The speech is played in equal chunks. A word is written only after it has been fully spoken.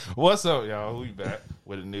What's up, y'all? We back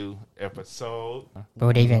with a new episode. Bro,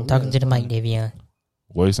 Davion, talking to the mic, Davion.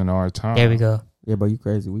 Wasting our time. There we go. Yeah, bro, you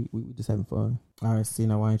crazy. We just having fun. All right, see,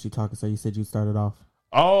 now why ain't you talking? So you said you started off.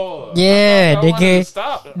 Oh, Yeah, I wanted to nigga.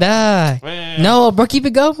 stop. Nah. Man. No, bro, keep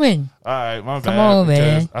it going. All right, my bad. Come on,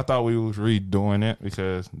 man. I thought we was redoing it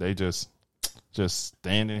because they just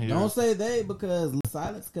standing here. Don't say they because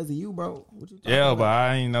silence because of you, bro. What you talking Yeah, about? but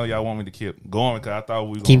I didn't know y'all want me to keep going because I thought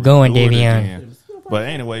we were Keep gonna going, do it Davion. again. But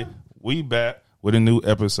anyway, we back with a new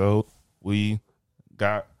episode. We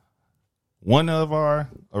got one of our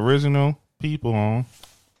original people on,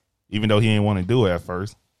 even though he didn't want to do it at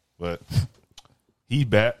first. But he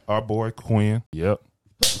back, our boy Quinn. Yep.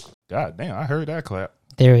 God damn, I heard that clap.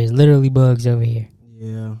 There is literally bugs over here.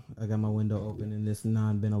 Yeah, I got my window open in this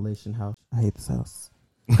non-ventilation house. I hate this house.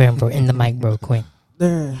 Quinn, bro, in the mic, bro, Quinn.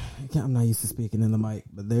 I'm not used to speaking in the mic,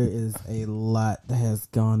 but there is a lot that has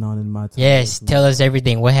gone on in my time. Yes, tell us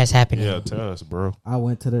everything. What has happened? Yeah, tell us, bro. I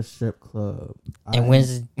went to the strip club. And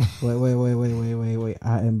when's Wait.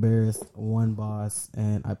 I embarrassed one boss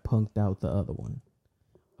and I punked out the other one.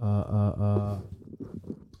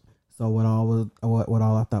 So what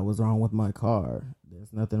all I thought was wrong with my car,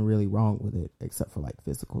 there's nothing really wrong with it except for like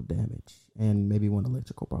physical damage and maybe one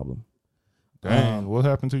electrical problem. Dang, what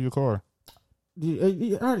happened to your car?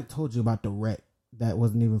 I already told you about the wreck. That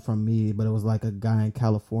wasn't even from me, but it was like a guy in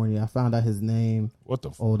California. I found out his name, What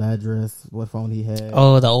the old address, what phone he had.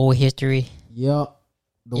 Oh, the old history. Yep.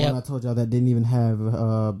 The Yep. one I told y'all that didn't even have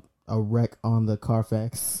a wreck on the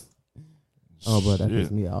Carfax. Oh, bro, that Shit.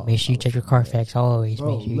 pissed me off. Make sure you check your Carfax always.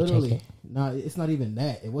 Bro, Make sure you check literally. it. No, it's not even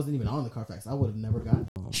that. It wasn't even on the Carfax. I would have never gotten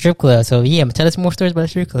it. Strip club. So, yeah, tell us more stories about the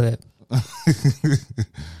strip club.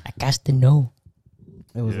 I got to know.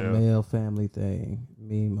 It was Yeah. a male family thing.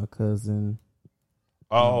 Me, my cousin.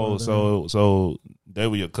 Oh, so they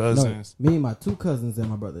were your No, cousins? me and my two cousins and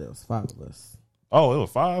my brother. There was 5 of us. Oh, it was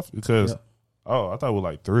 5? Because, Yep. I thought it was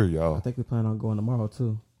like 3 of I y'all. think we plan on going tomorrow,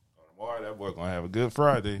 too. Boy, that boy gonna have a good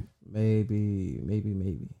Friday. Maybe.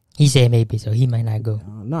 He said maybe, so he might not go.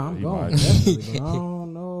 No, I'm You going, might. definitely. But I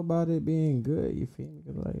don't know about it being good. You feel me?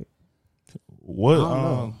 'Cause, like, What I don't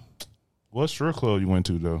know. what strip club you went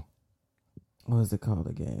to though? what is it called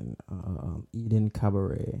again? Eden's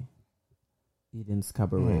Cabaret,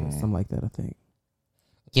 something like that. I think.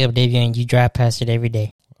 Yep, Davion, you drive past it every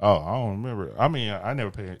day. Oh, I don't remember. I mean, I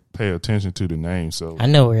never pay attention to the name, so I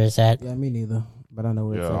know where it's at. Yeah, me neither. But I know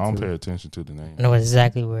where yeah, it's at. I don't too. pay attention to the name. I know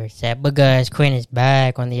exactly where it's at. But guys, Quinn is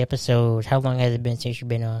back on the episode. How long has it been since you've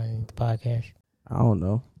been on the podcast? I don't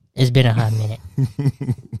know. It's been a hot minute.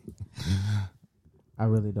 I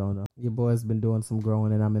really don't know. Your boy's been doing some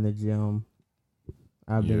growing, and I'm in the gym.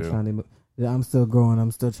 I've been Yeah. trying to. Yeah, I'm still growing.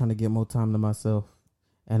 I'm still trying to get more time to myself,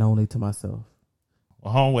 and only to myself.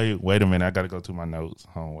 Well, hold on, wait a minute. I gotta go to my notes.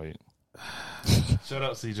 Hold on, wait. Shut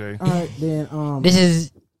up, CJ. All right, then.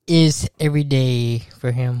 This is every day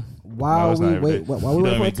for him. While No, it's not we every wait, day. while You we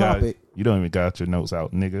don't wait for a even got- topic. You don't even got your notes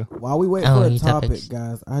out, nigga. While we wait I don't for a need topic, topics.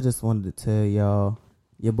 guys, I just wanted to tell y'all,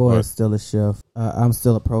 your boy What? is still a chef. I'm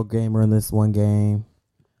still a pro gamer in this one game.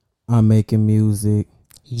 I'm making music.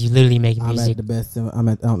 He's literally making I'm music. at the best.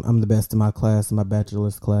 I'm the best in my class, in my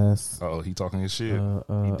bachelor's class. Oh, he talking his shit. He He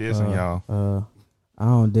dissing y'all. I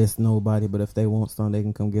don't diss nobody, but if they want some, they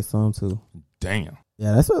can come get some too. Damn.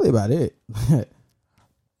 Yeah, that's really about it.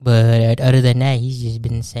 But other than that, he's just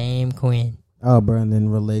been the same Quinn. Oh, bro, and then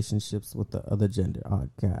relationships with the other gender. Oh,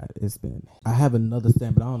 God, it's been. I have another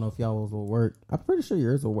stand, but I don't know if y'all will work. I'm pretty sure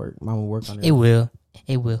yours will work. Mine will work on it. It will.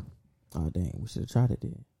 It will. Oh, dang, we should have tried it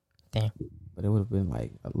then. Damn. But it would have been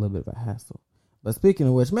like a little bit of a hassle. But speaking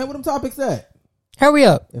of which, man, what them topics at? Hurry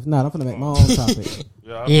up. If not, I'm gonna make my own topic.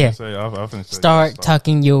 Yeah. Yeah. I finna say Start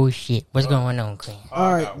talking your shit. What's going on, Quinn?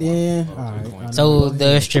 All right, then. All right. So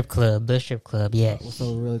the strip club, yes.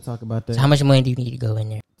 So we really talk about that. So how much money do you need to go in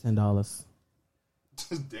there? $10.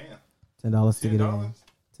 Damn. $10 to get in. $10?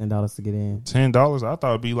 $10 to get in. $10? I thought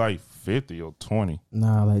it'd be like 50 or 20.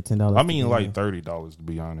 Nah, like $10. I mean, to get like in. $30 to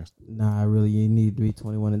be honest. Nah, really, you need to be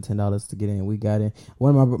 21 and $10 to get in. We got in.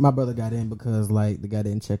 One of my brother got in because like the guy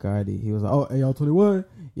didn't check our ID. He was like, "Oh, hey, y'all 21?"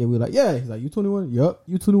 Yeah, we were like, "Yeah." He's like, "You 21? Yup,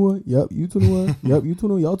 you 21? Yup, you 21? Yup, you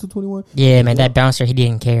 21? Y'all 21?" Yeah, man, that bouncer, he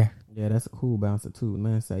didn't care. Yeah, that's a cool bouncer too.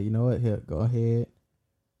 Man, say, you know what? Here, go ahead.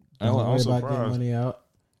 Don't I'm worry about getting surprised. money out.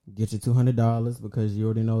 Get your $200 because you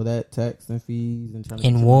already know that tax and fees and trying to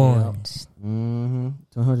In get your money out. ones.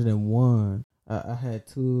 201. I had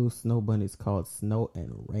 2 snow bunnies called Snow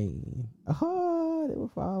and Rain. Oh, they were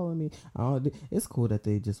following me. It's cool that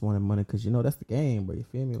they just wanted money because you know that's the game, bro. You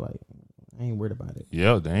feel me? Like I ain't worried about it.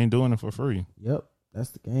 Yeah, they ain't doing it for free. Yep,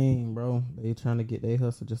 that's the game, bro. They trying to get their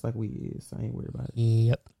hustle just like we is. I ain't worried about it.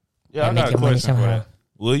 Yep. Yeah, I and got make a your money question for somehow. that.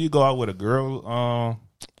 Will you go out with a girl,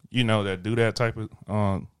 that do that type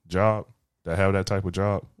of job, that have that type of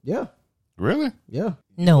job? Yeah, Really? yeah.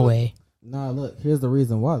 No way. Nah, look. Here's the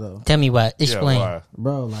reason why though, Tell me what. Explain. Yeah, why?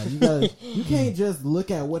 bro. Like you can't just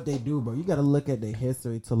look at what they do, bro. You gotta look at the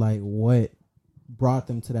history to like what brought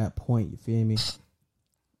them to that point. You feel me?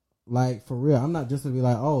 Like for real, I'm not just to be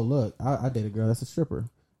like, oh look, I date a girl that's a stripper.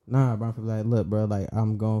 Nah, bro. I'm like, look, bro. Like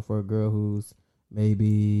I'm going for a girl who's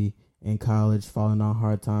maybe in college, falling on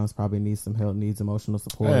hard times, probably needs some help, needs emotional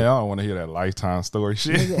support. Hey, I don't want to hear that lifetime story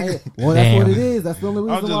shit. Hey, well, that's Damn. what it is. That's the only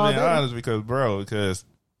reason I'm just why. being honest because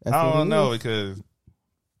That's I what don't it know is. because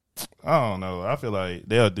I don't know. I feel like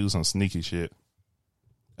they'll do some sneaky shit,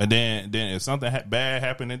 and then if something bad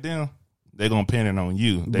happened to them, they're gonna pin it on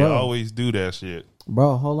you. They Bro. always do that shit.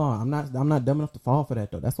 Bro, hold on. I'm not dumb enough to fall for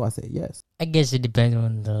that though. That's why I said yes. I guess it depends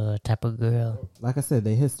on the type of girl. Like I said,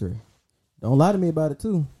 they history. Don't lie to me about it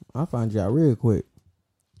too. I'll find you out real quick.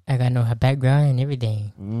 I gotta know her background and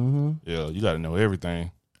everything. Mm-hmm. Yeah, you got to know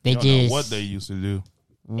everything. They You don't know just what they used to do.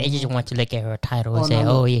 they just want to look at her title and Oh, say, no.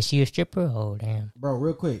 "Oh yeah, she a stripper." Oh damn. Bro,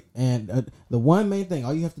 real quick. And the one main thing,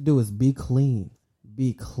 all you have to do is be clean.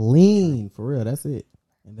 Be clean for real. That's it.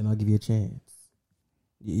 And then I'll give you a chance.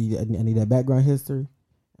 I need that background history.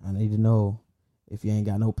 I need to know if you ain't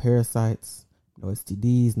got no parasites, no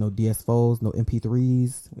STDs, no DS4s, no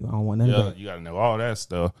MP3s. I don't want none of Yeah, that. you got to know all that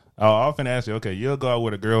stuff. I'll often ask you, okay, you'll go out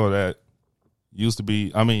with a girl that used to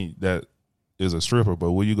be, that is a stripper,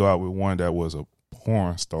 but will you go out with one that was a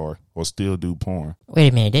porn star or still do porn?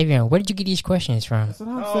 Wait a minute, Davion, where did you get these questions from? That's what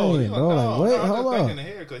I'm saying, bro. Like, wait, hold on.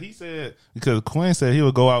 Because Quinn said he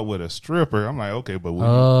would go out with a stripper. I'm like, okay, but will you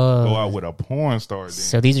Oh. go out with a porn star then?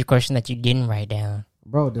 So these are questions that you didn't write down.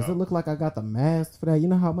 Bro, does it look like I got the mask for that? You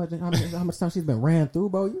know how much time she's been ran through,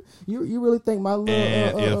 bro? You really think my little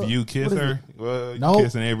And if you kiss what is her, it? well, you Nope.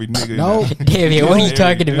 kissing every nigga. Nope. Davion, what are you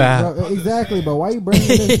talking Every- about? Bro, exactly, bro. Why you bringing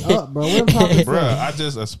this up, bro? What I'm talking Bruh, about? I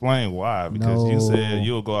just explained why. Because you No. said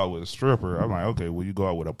you'll go out with a stripper. I'm like, okay, will you go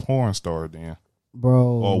out with a porn star then? Bro,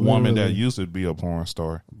 Or a woman that literally. used to be a porn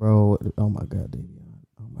star? Bro, oh my God, Davion.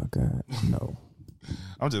 Oh my God, no.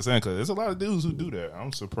 I'm just saying, because there's a lot of dudes who do that.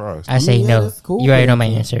 I'm surprised. I say yeah, no. that's cool, You already know but- my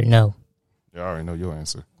answer. No. I already know your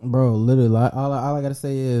answer. Bro, literally, all I gotta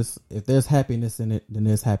say is, if there's happiness in it, then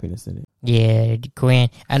there's happiness in it. Yeah, Quinn.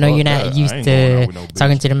 I know Fuck you're that. not I used ain't going out to with no bitch.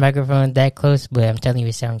 talking to the microphone that close, but I'm telling you,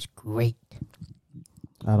 it sounds great.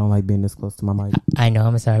 I don't like being this close to my mic. I know,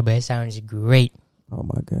 I'm sorry, but it sounds great. Oh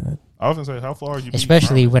my God. I often say, how far are you?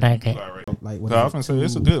 Especially from when it? I You can. got right. Like, So I often say,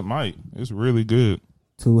 it's a good mic. It's really good.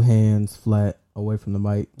 2 hands flat away from the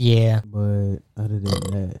mic. Yeah. But other than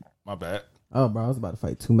that, My bad. oh, bro, I was about to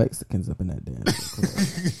fight 2 Mexicans up in that damn.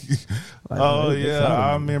 Like, Oh, they yeah. shot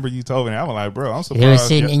I him. remember you told me that. I'm like, bro, I'm They were surprised.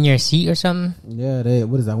 sitting in your seat or something? Yeah,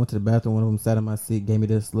 what is that? I went to the bathroom. One of them sat in my seat, gave me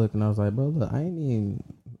this look, and I was like, bro, look, I ain't even.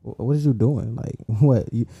 What is you doing? Like,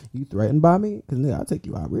 what? You threatened by me? Because, nigga, I'll take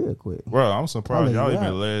you out real quick. Bro, I'm surprised I'll y'all let you even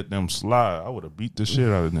out. let them slide. I would have beat the shit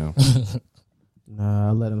out of them. Nah,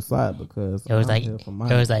 I let him slide because It was I'm like, here for it mine.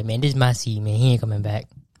 was like, man, this is my seat, man. He ain't coming back.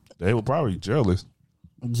 They were probably jealous.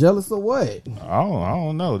 Jealous of what? I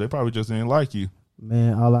don't know. They probably just didn't like you.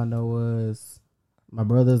 Man, all I know was my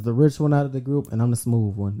brother's the rich one out of the group, and I'm the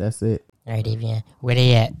smooth one. That's it. All right, Davion, where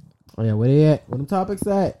they at? Oh yeah, where they at? Where them topics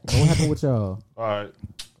at? What happened with y'all? All right.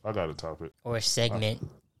 I got a topic. Or a segment?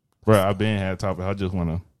 Bro, I've been had a topic. I just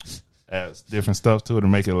want to add different stuff to it to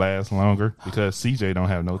make it last longer because CJ don't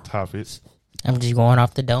have no topics. I'm just going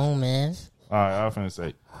off the dome, man. All right, I'm finna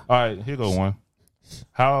say. All right, here go one.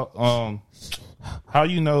 How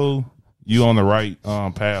you know you on the right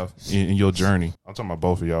path in your journey? I'm talking about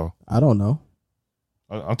both of y'all. I don't know.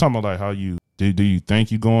 I'm talking about like how you do you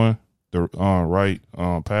think you going the right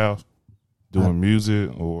path doing music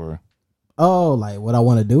or Oh, like what I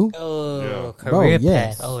want to do? Oh, Yeah. career Bro,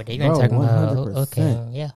 yes. path. Oh, they're Bro, gonna talk about. 100%. Okay,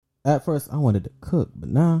 yeah. At first, I wanted to cook, but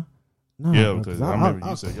nah. Yeah, bro, because 'cause I remember you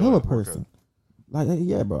I'll said you kill a like to work person. Like,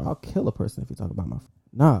 yeah, bro, I'll kill a person if you talk about my.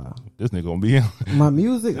 Nah, this nigga gonna be my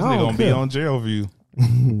music. this I nigga don't gonna be care. on jail view.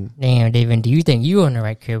 Damn, David, do you think you on the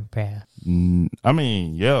right career path? I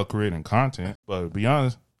mean, yeah, creating content, but to be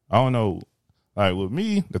honest, I don't know. Like with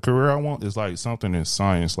me, the career I want is like something in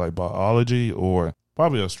science, like biology or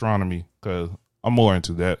probably astronomy, because I'm more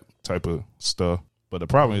into that type of stuff. But the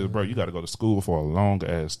problem is, bro, you got to go to school for a long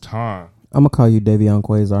ass time. I'm gonna call you Davion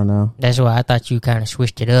Quasar now. That's why I thought you kind of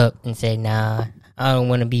switched it up and said, nah, I don't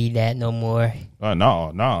want to be that no more.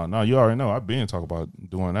 No. You already know. I've been talking about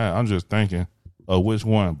doing that. I'm just thinking of which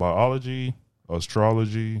one: biology,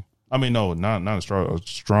 astrology. I mean, no, not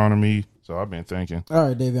astronomy. So So I've been thinking. All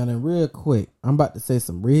right, Davion, and real quick, I'm about to say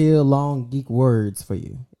some real long geek words for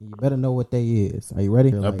you. You better know what they is. Are you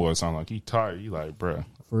ready? That boy sound like he tired. You like, bruh.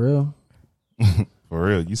 For real? For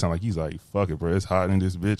real. You sound like he's like, fuck it, bro. It's hot in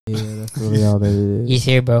this bitch. Yeah, that's really all that it is. He's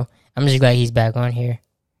here, bro. I'm just glad he's back on here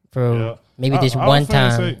for Yeah. maybe this I one was finna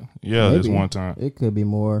time. say- yeah, this Maybe. one time. It could be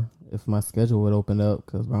more if my schedule would open up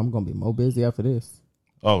because I'm going to be more busy after this.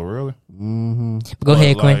 Oh, really? Mm-hmm. But go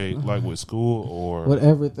ahead, Quinn. Like with school or With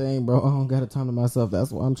everything, bro, I don't got a time to myself.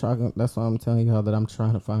 That's why I'm trying. That's why I'm telling y'all that I'm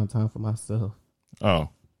trying to find time for myself. oh,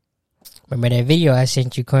 Remember that video I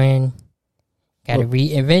sent you, Quinn? Got to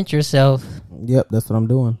reinvent yourself. Yep, that's what I'm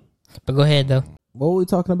doing. But go ahead, though. What were we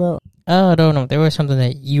talking about? Oh, I don't know. There was something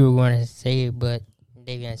that you were going to say, but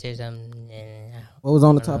Davion said something. What was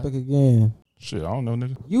on the topic again? shit, I don't know,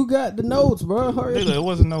 nigga. You got the notes, bro. Hurry Nigga, it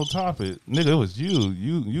wasn't no topic. Nigga, it was you.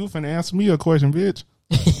 You finna answer me a question, bitch.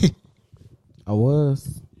 I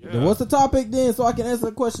was. Yeah. Then what's the topic then, so I can answer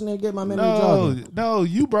the question and get my memory jogging? No,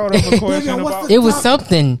 you brought up a question what's about. the- It was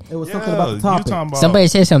something. It was something about the you topic. talking about Somebody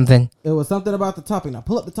said something. It was something about the topic. Now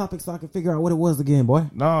pull up the topic so I can figure out what it was again, boy.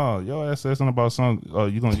 No, your ass said something about some.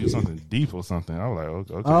 You gonna use something deep or something? I was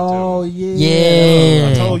like, okay. Oh tell me. yeah. Yeah.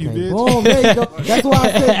 I told you, bitch. Boom, there you go. That's why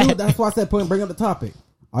I said, dude. That's why I said, bring up the topic.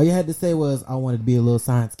 All you had to say was, I wanted to be a little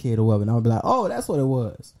science kid or whatever, and I would be like, oh, that's what it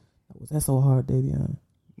was. Was that so hard, Davion?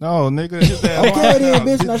 No, nigga. Hit that Okay, line then,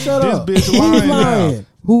 now. bitch. Now shut up. This bitch Who's lying lying? now.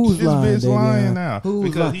 Who's This lying? bitch lying Davion? now. Who's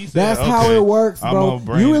Because lying? he said, That's how okay, it works, I'm bro. gonna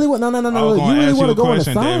bring You really it. want I was You gonna really ask want you to a go into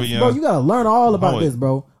question, science, Davion. bro? You gotta learn all about Oh, this,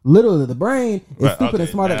 bro. Literally, the brain is Right, stupid and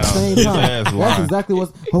okay, smart at the now, same his time. ass That's lying. exactly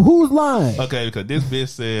what's. Who's lying? Okay, because this bitch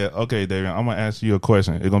said, okay, David, I'm gonna ask you a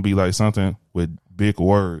question. It's gonna be like something with big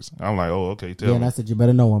words. I'm like, oh, okay, tell Yeah, and me. I said you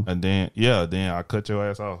better know him. And then I cut your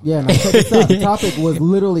ass off. Yeah, now check this out. The topic was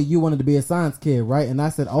literally you wanted to be a science kid, right? And I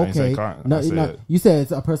said, didn't say okay. I said- You said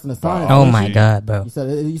it's a person of science. Oh Biology. my God, bro.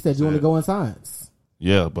 You said you want to go in science.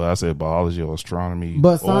 Yeah, but I said biology or astronomy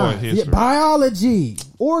But or science, history. yeah, biology,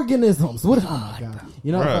 organisms. What? Oh my god!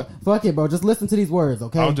 You know, Bruh. fuck it, bro. Just listen to these words,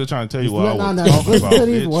 okay? I was just trying to tell you Just what I was just talking listen about, to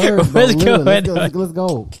these bitch. words, bro. What's Literally, going on? let's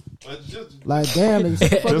go. But just Like, damn, nigga, shut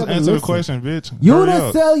the fuck up and answer the listen. question, bitch. Hurry up.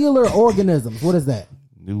 Unicellular organisms. What is that?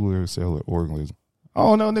 Nuclear cellular organism.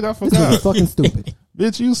 Oh no, nigga, I This nigga forgot. fucking stupid.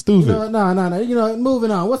 Bitch, you stupid. No. You know, moving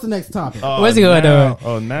on. What's the next topic? What's going now, on?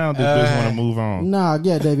 Oh, now this bitch want to move on. Nah,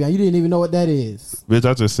 yeah, Davion, you didn't even know what that is. Bitch,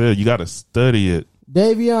 I just said you got to study it.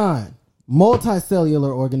 Davion,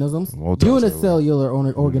 multicellular organisms, Multicellular. unicellular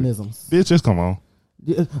organisms. Bitch, just come on.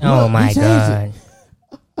 Oh Look, my he changed God. it.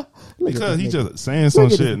 Look at Because this he nigga. just saying some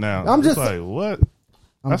Look at shit this. now. I'm It's just- like, what?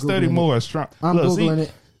 I'm I study Googling more it. strong. I'm Look, see, Googling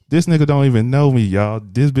it. this nigga don't even know me, y'all.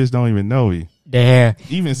 This bitch don't even know me. There.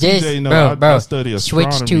 Even Just, CJ know I bro, study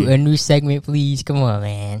astronomy. switch to a new segment, please. Come on,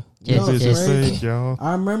 man. No, Just, it's This just bitch crazy. said, y'all.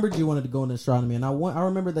 I remembered you wanted to go into astronomy, and I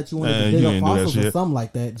remember that you wanted Man, to you dig up didn't do that fossils or shit. something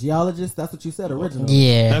like that. Geologist, that's what you said originally.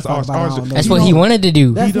 yeah. That's Talk about ours. I don't know. That's You what know- he wanted to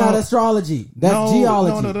do. That's He not don't- astrology. That's no,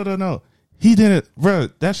 geology. No. He didn't, bro.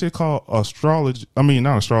 That shit called astrology. I mean,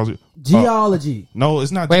 not astrology. Geology. No,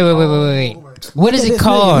 it's not. Wait. What is Look at it this nigga. He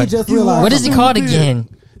called? just realized What is it something. called Stupid. again?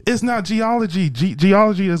 It's not geology.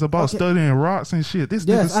 Geology is about Okay. studying rocks and shit. This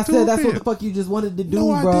Yes, nigga's I said that's what the stupid. fuck you just wanted to do,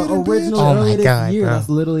 No, I bro. didn't, bitch. Originally, Oh my earlier this God, year, bro. that's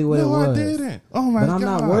literally what it No, I was. didn't. Oh my But god. I'm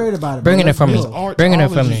not worried about it. Bring bro. it from Let's me. go. Bring it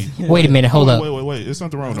up from me. Archaeology. Wait a minute. Hold up. Wait. It's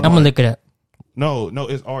something wrong. I'm gonna look it up. No,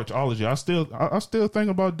 it's archaeology. I still think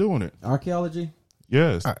about doing it. Archaeology,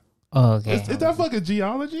 Yes. Oh, okay. Is that fucking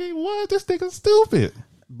geology? What? This nigga's stupid.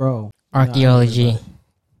 bro. Archaeology.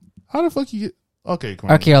 How the fuck you get? Okay, come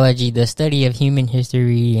on. Archaeology, the study of human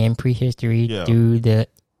history and prehistory Yeah. through the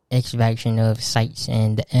excavation of sites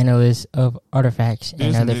and the analysis of artifacts and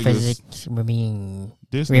This other nigga's- physics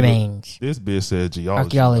This nigga- remains. This bitch said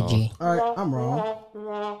geology. Archaeology. All right, I'm wrong.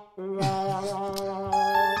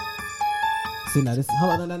 See now, this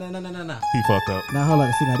hold on, no. dog. He fucked up. Now hold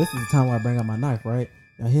on. See now, this is the time where I bring out my knife, right?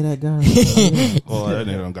 Y'all hear that, guys? Oh, that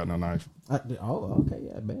nigga don't got no knife. Okay,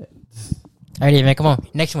 yeah, I bet. All right, man, come on.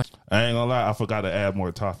 Next one. I ain't gonna lie. I forgot to add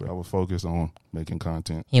more topic. I was focused on making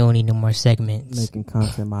content. He don't need no more segments. Making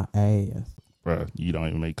content my ass. Bruh, you don't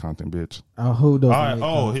even make content, bitch. Oh, who doesn't? All right, make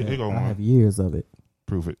oh, content? here go I one. have years of it.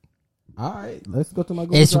 Prove it. All right, let's go to my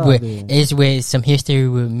Google It's Drive with then. some history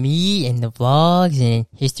with me and the vlogs and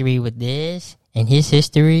history with this and his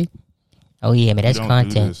history. Oh yeah, man, that's He don't do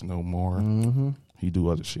content. this no more. Mm-hmm. He do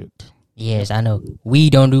other shit. Yes, I know. We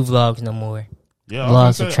don't do vlogs no more. Yeah,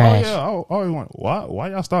 Vlogs I are was trash. gonna say, oh yeah, I always want. Why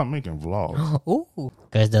y'all stop making vlogs? Ooh,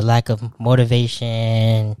 because the lack of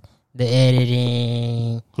motivation, the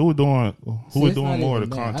editing. Who was doing more of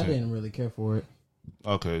the I content? didn't really care for it.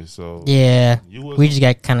 Okay, so Yeah, you was we just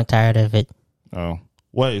got kind of tired of it. oh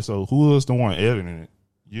Wait, so who was the one editing it?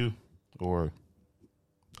 You or?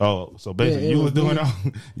 Oh, so basically Yeah, it you was was doing me. all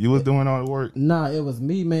you was doing all the work. Nah, it was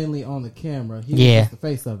me mainly on the camera. He Yeah. was just the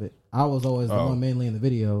face of it. I was always the one mainly in the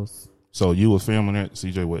videos. So you was filming it.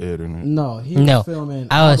 CJ was editing it. No, he No, was filming.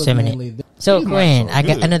 I was filming mainly it. So, He's not Corinne, so I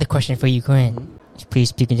got good. another question for you, Corinne. Please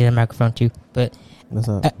speak into the microphone too. But What's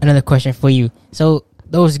up? another question for you. So,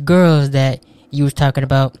 those girls that you was talking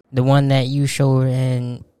about, the one that you showed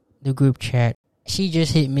in the group chat, she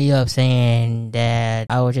just hit me up saying that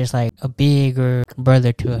I was just like a bigger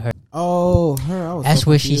brother to her. Oh, her. I was That's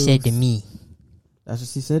so what she said to confused. me. That's what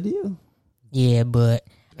she said to you. Yeah, but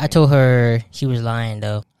I told her she was lying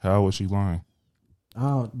though. How was she lying?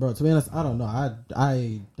 Bro, to be honest, I don't know.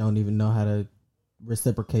 I don't even know how to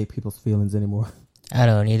reciprocate people's feelings anymore. I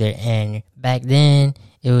don't either. And back then,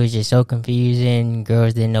 it was just so confusing.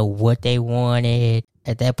 Girls didn't know what they wanted.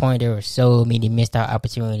 At that point, there were so many missed out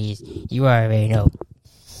opportunities. You already know.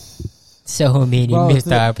 So many missed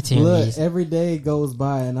out opportunities. Look, every day goes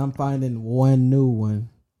by and I'm finding one new one.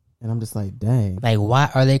 And I'm just like, dang. Like, why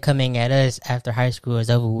are they coming at us after high school is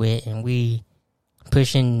over with and we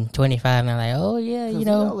pushing 25 and I'm like, oh yeah, you We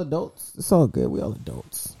know. all adults. It's all good. We all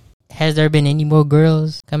adults. Has there been any more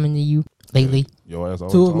girls coming to you lately? Your ass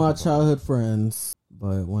always Two of talking my about it. childhood friends,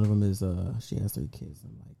 but one of them is she has 3 kids.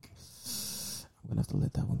 I'm like, I'm gonna have to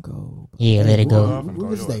let that one go. But Yeah, let it go. Well, We go can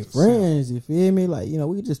your stay ass to friends. You feel me? Like, you know,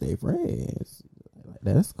 we can just stay friends. Like,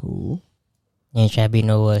 that's cool. Ain't trying to be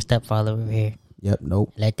no stepfather over here. Yep.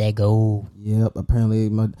 Nope. Let that go. Yep. Apparently,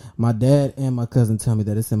 my dad and my cousin tell me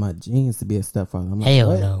that it's in my genes to be a stepfather. I'm like, Hell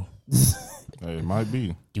what? no. Hey, it might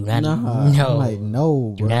be. Do not, Nah, no. I'm like,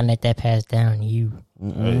 no, Do bro. not let that pass down to you.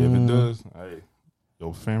 Hey, if it does, hey,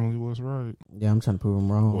 your family was right. Yeah, I'm trying to prove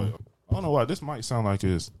him wrong. Well, I don't know why this might sound like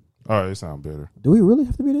it's. All right, it sounds better. Do we really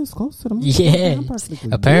have to be this close to them? Yeah, I'm practically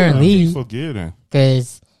apparently. I keep forgetting.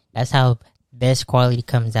 Because that's how best quality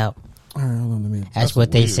comes out. All right, hold on a minute. That's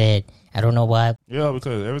what they weird. said. I don't know why. Yeah,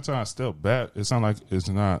 because every time I step back, it sounds like it's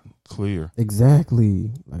not clear.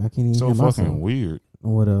 Exactly. Like I can't even So hear fucking myself. weird.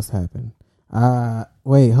 What else happened?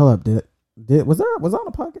 Wait, hold up. Was I on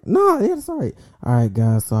a podcast? No, yeah, that's all right. All right,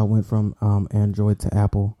 guys. So I went from Android to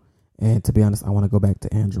Apple, and to be honest, I want to go back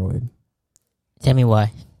to Android Tell me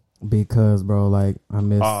why. because, bro, like I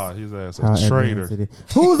miss His ass how a traitor. advanced it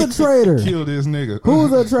is. Who's a traitor? Kill this nigga.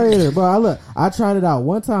 Who's a traitor? Bro, I tried it out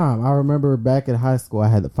one time. I remember back in high school, I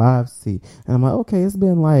had the 5C, and I'm like, okay, it's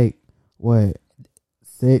been like what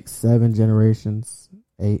 6, 7 generations,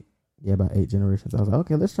 8. Yeah, about 8 generations. I was like,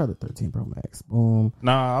 okay, let's try the 13 Pro Max. Boom.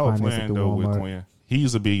 Nah, I was Find this at playing the though with Walmart. Quinn. He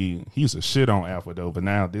used to shit on Apple though, but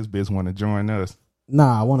now this bitch want to join us.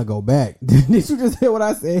 Nah, I want to go back. Did you just hear what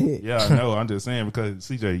I said? Yeah, I know. I'm just saying because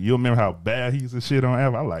CJ, you remember how bad he used to shit on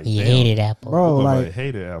Apple? I like, He damn. hated Apple. Bro, Look like,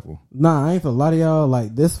 hated Apple. nah, I ain't for a lot of y'all.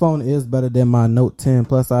 Like, this phone is better than my Note 10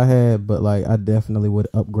 Plus I had, but like, I definitely would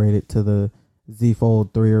upgrade it to the Z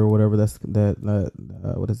Fold 3 or whatever. What is it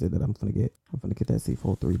that I'm finna get? I'm finna get that Z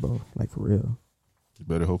Fold 3, bro. Like, for real. You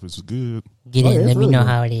better hope it's good. Get Oh, it yeah, and it's let me really know good.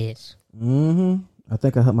 how it is. Mm-hmm. I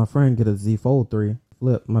think I helped my friend get a Z Fold 3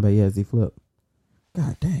 Flip. My bad, yeah, Z Flip.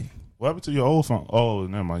 God dang. What happened to your old phone? Oh,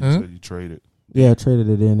 never mind. You said you traded Yeah, I traded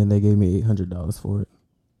it in and they gave me $800 for it.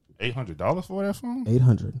 $800 for that phone.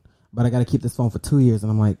 $800. But I got to keep this phone for 2 years, and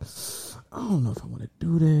I'm like, I don't know if I want to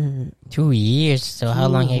do that. 2 years. So how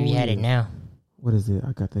long have you had it years. now? What is it?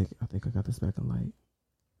 I think I got this back in like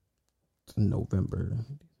November.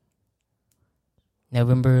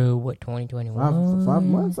 November, what, 2021? 5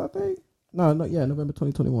 months, I think. No, yeah, November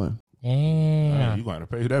 2021. Hey, Damn. you gonna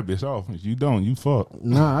pay that bitch off. If you don't, you fuck.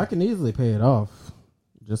 Nah, I can easily pay it off.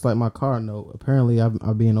 Just like my car note. Apparently,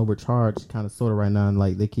 I'm being overcharged kind of sort of right now. And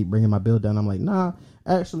like, they keep bringing my bill down. I'm like, nah,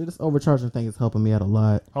 actually, this overcharging thing is helping me out a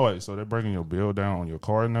lot. Oh wait, so they're bringing your bill down on your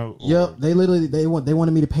car note? or- Yep, they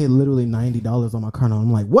wanted me to pay literally $90 on my car note.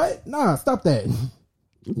 I'm like, what? Nah, stop that.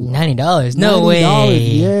 $90? No $90, way.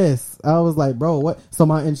 Yes, I was like, bro, what? So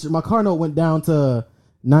my car note went down to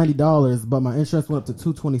 $90, but my insurance went up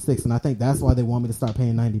to $226, and I think that's why they want me to start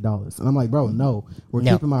paying $90. And I'm like, bro, no, we're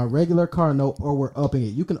No. keeping my regular car note, or we're upping it.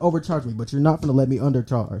 You can overcharge me, but you're not gonna let me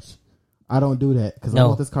undercharge. I don't do that because I No.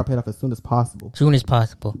 want this car paid off as soon as possible. Soon as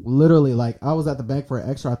possible. Literally, like I was at the bank for an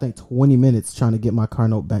extra, I think 20 minutes trying to get my car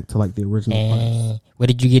note back to like the original price. And what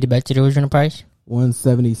did you get it back to the original price?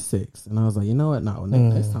 176, and I was like, you know what? No,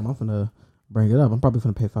 next time I'm gonna bring it up. I'm probably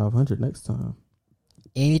gonna pay $500 next time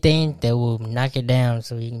Anything that will knock it down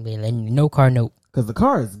so you can be like, no car note. because the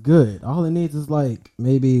car is good. All it needs is like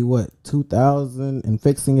maybe what 2,000 and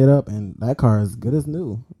fixing it up, and that car is good as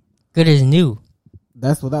new. Good as new.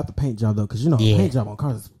 That's without the paint job though, because you know Yeah. the paint job on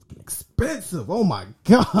cars is expensive. Oh my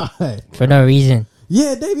god! For no reason.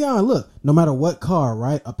 Yeah, Davion, look, no matter what car,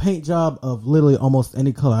 right? A paint job of literally almost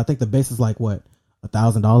any color. I think the base is like what?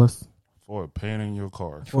 $1,000 For painting your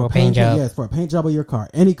car. For a paint job. Yes, for a paint job of your car.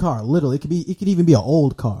 Any car, literally. It could even be an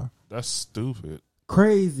old car. That's stupid.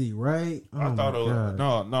 Crazy, right? I Oh thought my it was,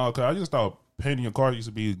 God. no, cause I just thought painting your car used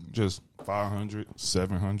to be just 500,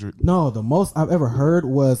 700. No, the most I've ever heard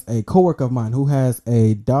was a coworker of mine who has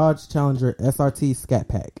a Dodge Challenger SRT Scat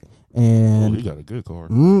Pack. Oh, And he got a good car.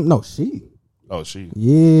 no, she. Oh, she.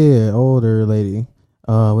 Yeah, older lady.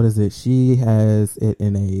 What is it? She has it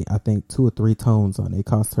in I think 2 or 3 tones on it. It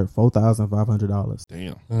cost her $4,500.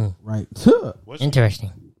 Damn. Right. What's she?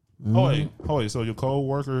 Interesting. Oh wait. So your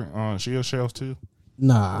co-worker, she a chef too?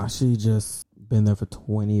 Nah, she just been there for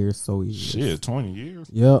 20 years, so years. Shit, 20 years.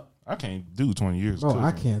 Yep. I can't do 20 years. Bro, cooking.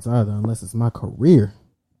 I can't either unless it's my career.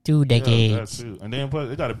 2 Yeah, decades. that too. And then, but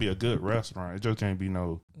it got to be a good restaurant. It just can't be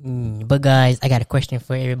no. But guys, I got a question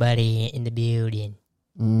for everybody in the building.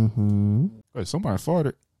 Mm-hmm. Wait, somebody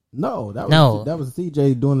farted. No, that No. was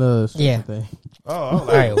CJ doing the Yeah. thing. Oh, I was All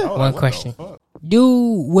right, I was one what the question. fuck?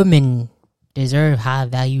 Do women deserve high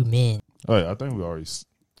value men? Oh, yeah, I think we already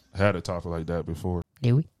had a topic like that before.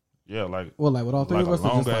 Did we? Yeah, like Well, like with all three Like of a us, or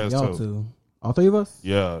just like long-ass y'all toe. two? All three of us?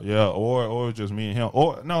 yeah, or just me and him.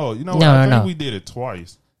 Or no, you know, No, what? I no, think no. we did it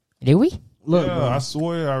twice. Did we? Look, yeah, bro. I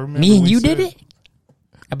swear I remember. Me and we you said- did it?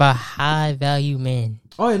 About high value men.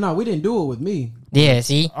 Oh yeah, no, we didn't do it with me. Yeah,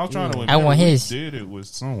 see? I was trying to. I want we his. Did it with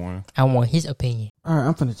someone? I want his opinion. All right,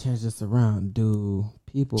 I'm gonna change this around. Do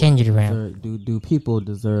people Change it around. Do people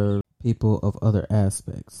deserve people of other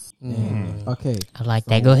aspects? And, okay, I like so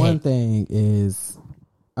that. Go one ahead. thing is,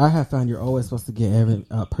 I have found you're always supposed to get every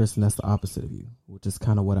person that's the opposite of you, which is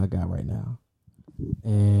kind of what I got right now.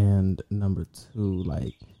 And number 2,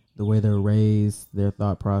 like the way they're raised, their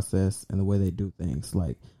thought process, and the way they do things.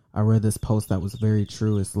 Like I read this post that was very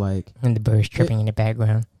true. It's like, And the birds chirping in the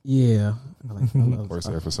background. yeah, I love, First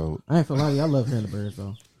episode. I ain't feel like I love hearing the birds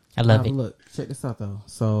though. I love Now, it. Look, check this out though.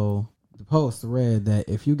 So the post read that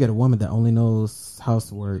if you get a woman that only knows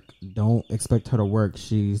housework, don't expect her to work.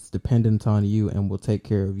 She's dependent on you and will take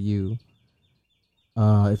care of you.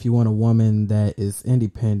 If you want a woman that is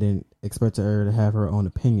independent, expect her to have her own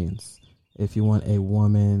opinions. If you want a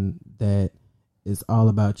woman that is all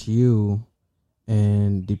about you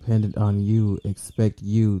and dependent on you, expect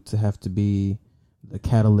you to have to be the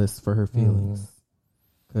catalyst for her feelings.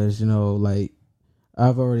 Because, you know, like,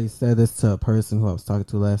 I've already said this to a person who I was talking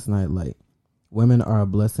to last night. Like, women are a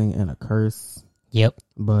blessing and a curse. Yep.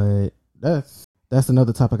 But that's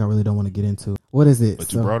another topic I really don't want to get into. What is it?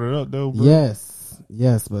 But you brought it up though, bro.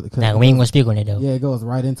 Yes, but Now, we ain't going to speak on it, though. yeah, it goes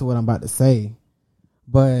right into what I'm about to say.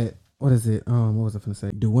 But what is it? What was I going to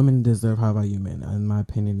say? Do women deserve high value men? In my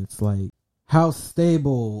opinion, it's like, how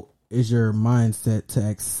stable is your mindset to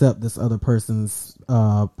accept this other person's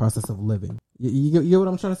process of living? You get what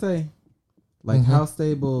I'm trying to say? Like, how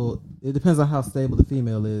stable, it depends on how stable the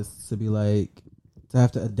female is to be like, to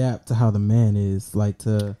have to adapt to how the man is. Like,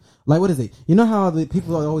 what is it? You know how the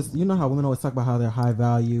people are always, you know how women always talk about how they're high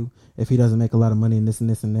value if he doesn't make a lot of money and this and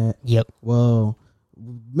this and that? Yep. Well,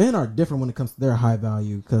 men are different when it comes to their high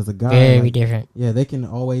value because a guy, Very like, different. yeah, they can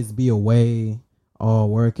always be away, all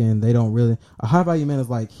working. They don't really, a high value man is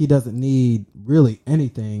like, he doesn't need really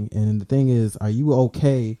anything. And the thing is, are you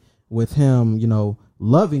okay with him, you know,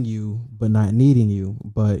 loving you but not needing you?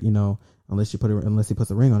 But, you know, unless he puts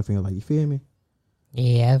a ring on the finger, like, you feel me?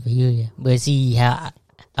 Yeah, I feel you. But see, how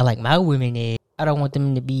I like my women is, I don't want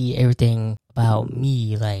them to be everything about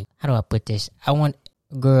me. Like, how do I put this? I want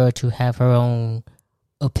a girl to have her own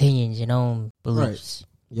opinions and own beliefs.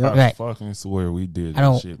 Yep. I Right. fucking swear we did I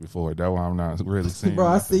don't- this shit before. That's why I'm not really saying. Bro,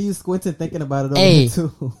 I nothing. see you squinting thinking about it over Hey. here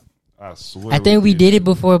too. I swear. I think we did it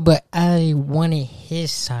before, but I wanted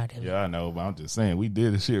his side of it. Yeah, I know, but I'm just saying we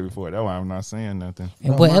did this shit before. That's why I'm not saying nothing. And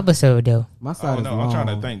Bro, what my- episode, though? My I side don't is know. long. I'm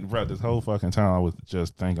trying to think, bro. This whole fucking time I was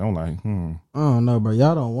just thinking. I'm like, I don't know, bro.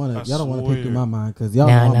 Y'all don't want I to. Y'all don't want to peek through swear. my mind because y'all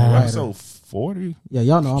Nah, know I'm a nah. writer. episode 40. Yeah,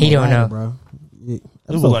 y'all know I'm He a don't writer, know. bro. Yeah, It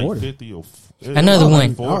episode was like 40. 50 or Another it was like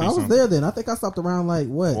one. 40 I was something. there then. I think I stopped around like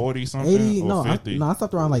what? 40 something 80? or No, 50. I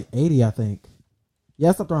stopped around like 80, I think. Yeah,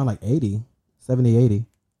 I stopped around like 80, 70, 80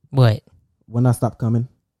 What? when I stopped coming.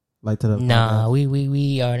 Like to the Nah, podcast.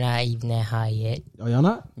 we are not even that high yet. Oh, y'all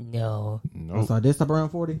not? No. Oh, Nope. so I did stop around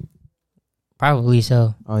 40? Probably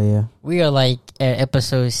so. Oh, yeah. We are like at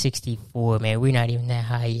episode 64, man. We're not even that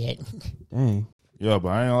high yet. Dang. Yeah, but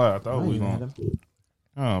I ain't lie. I I thought ain't we even had gonna.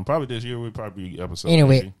 them. Probably this year we probably be episode.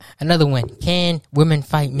 Anyway, 50. another one. Can women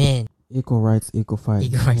fight men? Equal rights, equal fight.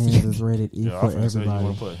 Equal rights. Hands is rated Yeah, equal I for was gonna say you want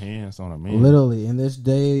everybody. to put hands on a man. Literally, in this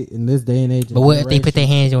day and age. But what if they put their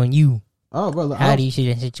hands on you? Oh, bro, look, How do you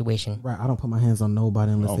see that situation? Right, I don't put my hands on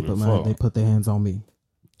nobody unless they put their hands on me.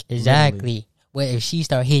 Exactly. What if she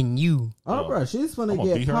start hitting you? Oh, bro, she's gonna I'm gonna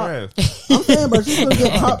get beat her popped. ass. I'm saying, bro, she's gonna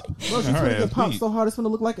get popped. Bro, she's Her gonna ass get popped beat. so hard it's gonna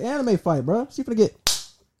look like an anime fight, bro. She's gonna get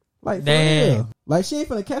like for Damn. real. Like she ain't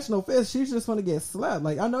gonna catch no fish. She's just gonna get slapped.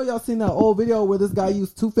 Like I know y'all seen that old video where this guy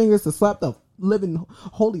used 2 fingers to slap the living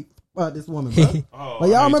holy this woman, bro. Oh,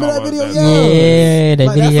 Like y'all I know remember you that talking video? about Yeah, that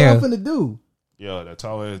like, video. That's what I'm finna do. Yeah, that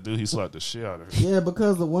tall ass dude, he slapped the shit out of her. Yeah,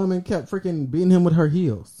 because the woman kept freaking beating him with her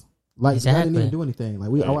heels. Like I didn't even do anything.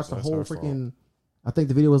 Like I watched the that's whole her freaking. I think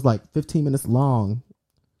the video was like 15 minutes long,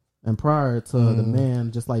 and prior to the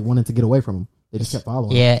man just like wanting to get away from him, they just kept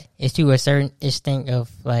following. Yeah, it's to a certain extent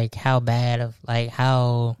of like how bad of like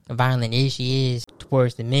how violent she is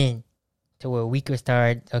towards the men, to where we could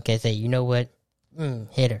start. Okay, say you know what,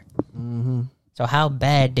 hit her. Mm-hmm. So how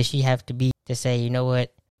bad does she have to be to say you know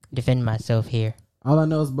what, defend myself here? All I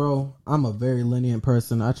know is, bro, I'm a very lenient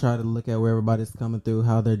person. I try to look at where everybody's coming through,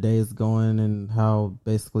 how their day is going, and how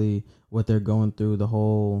basically what they're going through, the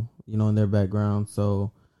whole, in their background.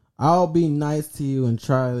 So I'll be nice to you and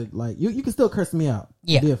try, like, you can still curse me out.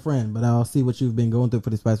 Yeah. Be a friend, but I'll see what you've been going through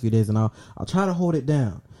for these past few days, and I'll try to hold it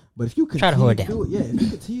down. But if you continue Try to hold it do it, if you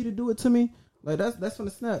continue to do it to me, like that's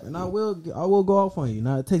gonna snap, and I will go off on you.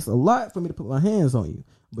 Now it takes a lot for me to put my hands on you,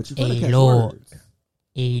 but you're gonna catch words.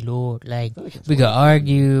 Hey Lord, like we could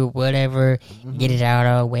argue, whatever, get it out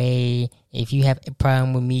our way. If you have a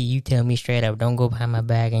problem with me, you tell me straight up. Don't go behind my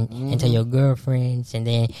back and tell your girlfriends, and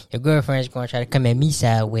then your girlfriend's gonna try to come at me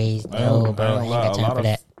sideways. No, bro, I ain't got time for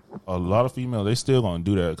that. A lot of females, they still gonna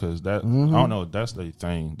do that because that I don't know, that's their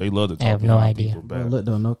thing. They love to talk. I have no idea. People back. Man, look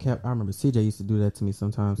though, no cap. I remember CJ used to do that to me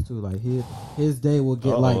sometimes too. Like his day will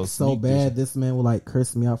get like so bad. This man will like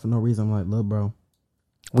curse me out for no reason. I'm like, look, bro.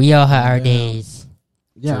 We all have our days.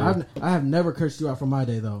 Yeah, I have never cursed you out for my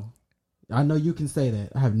day though. I know you can say that.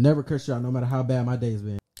 I have never cursed you out, no matter how bad my day's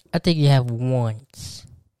been. I think you have once.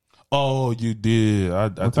 Oh, you did. I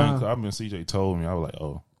think I mean CJ told me. I was like,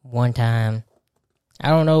 oh. One time. I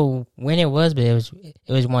don't know when it was, but it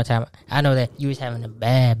was one time. I know that you was having a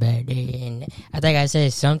bad day, and I think I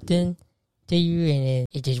said something to you, and then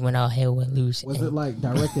it just went all hell went loose. Was it like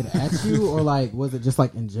directed at you, or like was it just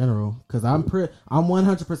like in general? Because I'm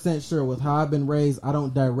 100% sure with how I've been raised, I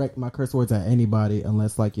don't direct my curse words at anybody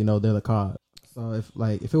unless like they're the cause. So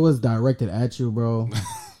if it was directed at you, bro,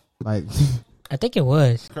 like. I think it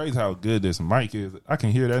was. Crazy how good this mic is. I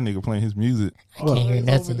can hear that nigga playing his music. I can't hear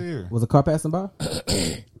nothing. Over there. Was a car passing by?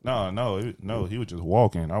 No. He was just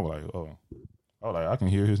walking. I was like, I can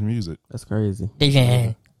hear his music. That's crazy.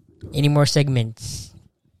 Dejan, any more segments?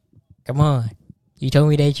 Come on. You told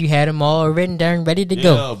me that you had them all written down, ready to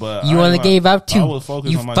go. But you only gave out 2. I was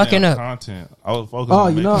focused on my fucking damn up. content. I was focused. Oh,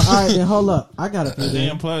 on all right, then hold up. I got a few.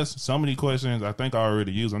 Then plus, so many questions I think I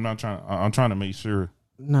already used. I'm trying to make sure.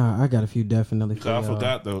 Nah, I got a few definitely. I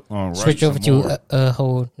forgot to write switch over some more. to a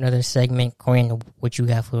whole another segment. Corinne, what you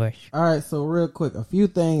got for us? All right, so real quick, a few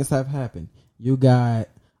things have happened. You got,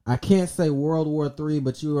 I can't say World War III,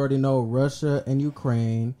 but you already know Russia and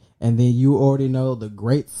Ukraine, and then you already know the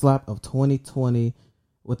great slap of 2020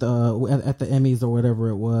 with at the Emmys or whatever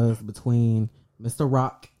it was between Mr.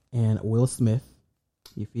 Rock and Will Smith.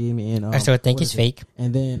 You feel me? And I still think it's fake.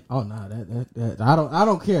 And then, that I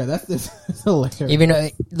don't care. That's just it's hilarious. Even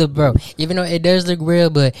though it does look real,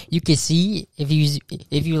 but you can see if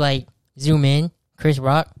you like zoom in, Chris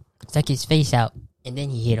Rock stuck his face out and then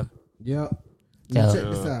he hit him. Yep. So- Now check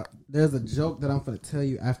this out. There's a joke that I'm going to tell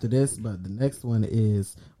you after this, but the next one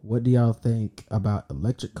is, what do y'all think about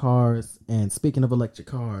electric cars? And speaking of electric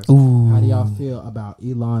cars, how do y'all feel about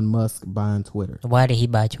Elon Musk buying Twitter? Why did he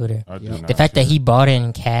buy Twitter? Yep. The fact that he bought it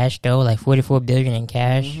in cash, though, like $44 billion in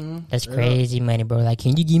cash, that's crazy money, bro. Like,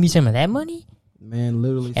 can you give me some of that money? Man,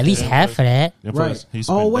 literally. At least half of that. Yeah, Right. plus, he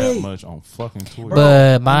spent wait. that much on fucking Twitter.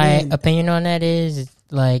 But my opinion on that is,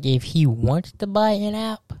 like, if he wants to buy an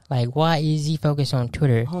app, like, why is he focused on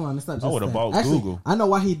Twitter? Hold on, it's not just I would have that. bought Actually, Google. I know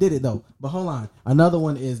why he did it though, but hold on. Another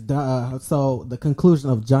one is so the conclusion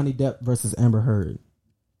of Johnny Depp versus Amber Heard.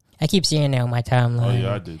 I keep seeing that on my timeline. Oh,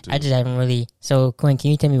 yeah, I do, too. I just haven't really. So, Quinn,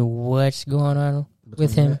 can you tell me what's going on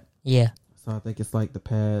with him? that? Yeah. So I think it's like the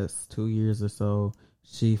past 2 years or so,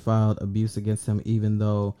 she filed abuse against him, even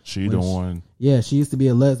though She the one. Yeah, she used to be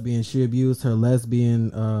a lesbian. She abused her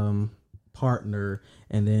lesbian partner,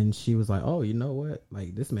 and then she was like, "Oh, you know what?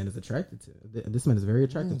 Like this man is this man is very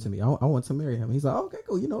attractive to me. I want to marry him." He's like, "Okay,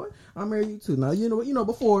 cool. You know what? I'll marry you too." Now, you know what?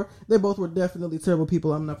 Before they both were definitely terrible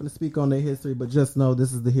people. I'm not going to speak on their history, but just know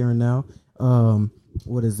this is the here and now.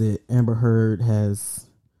 What is it? Amber Heard has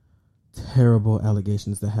terrible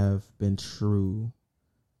allegations that have been true.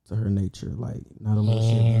 to her nature. Like, not a little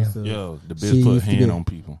Damn. shit. Yo, the She bitch put used to hand be- on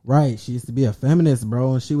people. Right. She used to be a feminist,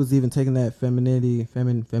 bro, and she was even taking that femininity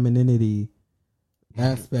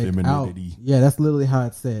aspect out. Femininity. Yeah, that's literally how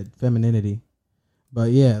it said, femininity.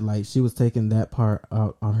 But yeah, like she was taking that part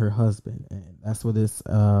out on her husband, and that's where this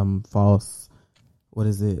false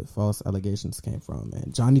allegations came from.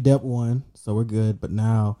 And Johnny Depp won, so we're good. But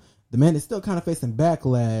now the man is still kind of facing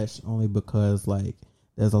backlash, only because like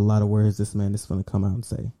there's a lot of words this man is going to come out and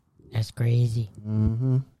say. That's crazy.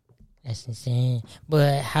 Mm-hmm. That's insane.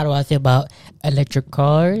 But how do I feel about electric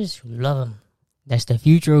cars? Love them. That's the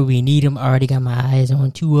future. We need them. I already got my eyes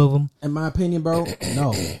on 2 of them. In my opinion, bro,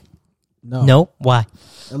 no. Nope. Why?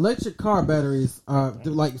 Electric car batteries are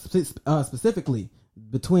like specifically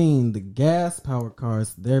between the gas powered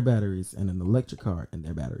cars, their batteries, and an electric car and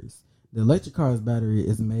their batteries. The electric car's battery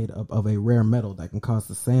is made up of a rare metal that can cost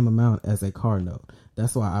the same amount as a car note.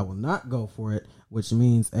 That's why I will not go for it, which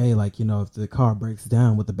means, like, you know, if the car breaks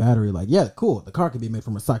down with the battery, like, yeah, cool, the car can be made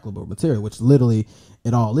from recyclable material, which literally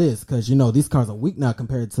it all is, because, you know, these cars are weak now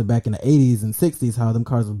compared to back in the 80s and 60s, how them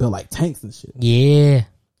cars were built like tanks and shit. Yeah.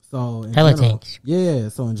 So in Hella general, tanks. yeah.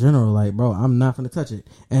 So in general, like, bro, I'm not gonna touch it.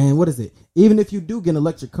 And what is it? Even if you do get an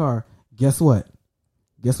electric car, guess what?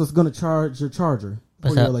 Guess what's gonna charge your charger for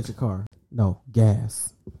What's your up? electric car? No,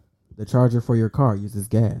 gas. The charger for your car uses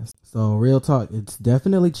gas. So real talk, it's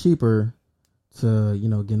definitely cheaper to, you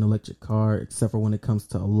know, get an electric car, except for when it comes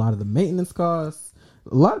to a lot of the maintenance costs.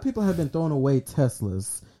 A lot of people have been throwing away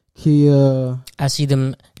Teslas, Kia. I see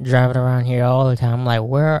them driving around here all the time. I'm like,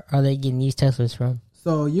 where are they getting these Teslas from?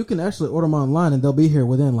 So you can actually order them online and they'll be here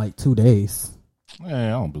within like 2 days. Man, I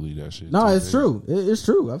don't believe that shit. No, it's true. It's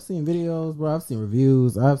true. I've seen videos, bro. I've seen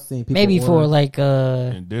reviews. I've seen people Maybe for order- like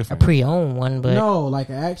a Indifferent. pre-owned one, but no, like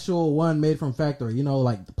an actual one made from factory. You know,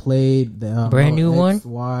 like the Played, the Brand new one?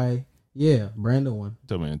 XY. Yeah, brand new one.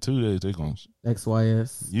 Tell me in 2 days they gonna.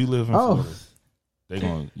 XYS. You live in Oh. Florida. They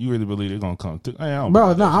gonna. You really believe they're gonna come? I don't Bro,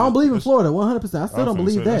 believe no, that I don't shit. believe in That Florida 100%. I shit- still don't finna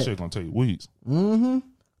believe say, that. shit gonna take weeks. Mm-hmm.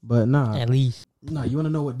 But nah. at least. Nah, you want to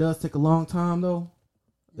know what does take a long time, though?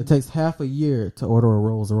 It takes half a year to order a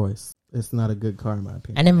Rolls Royce. It's not a good car, in my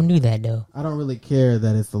opinion. I never knew that though. I don't really care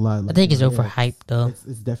that it's a lot. I think it's yeah, overhyped though. It's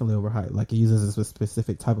definitely overhyped. Like, it uses a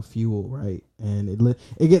specific type of fuel, right? And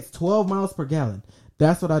it gets 12 miles per gallon.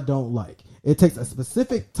 That's what I don't like. It takes a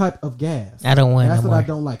specific type of gas. I don't want That's no what more. I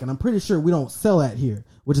don't like, and I'm pretty sure we don't sell that here,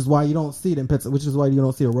 which is why you don't see it in which is why you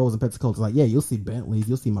don't see a Rolls in Pensacola. Like, yeah, you'll see Bentleys,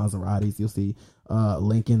 you'll see Maseratis, you'll see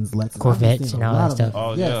Lincolns, Lexus, Corvettes I've seen and a all lot that of them. stuff.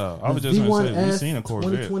 Oh, Yes. yeah. I was The just gonna say, we V1S seen a Corvette.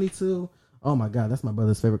 2022. Oh my god, that's my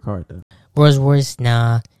brother's favorite car. Though. Rolls Royce,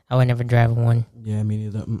 nah, I would never drive one. Yeah, me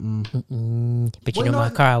neither. But you Well, know, no, my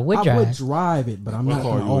car I would drive. I would drive it, but I'm What not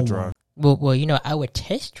car gonna you would own drive? one. Well, you know, I would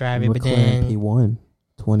test drive it, but McLaren then, P1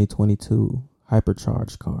 2022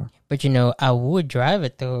 hypercharged car. but you know, I would drive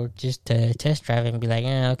it though, just to test drive it and be like,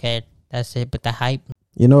 okay, that's it. But the hype,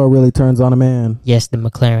 You know what really turns on a man? yes, the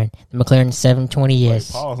McLaren 720,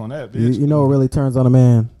 yes, Pause on that, bitch. You know what really turns on a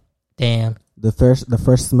man? damn, The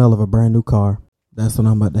fresh smell of a brand new car. That's what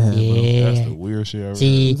I'm about to have, bro. That's yeah. the weird shit I ever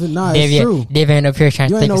See, Nah, it's true. David up here trying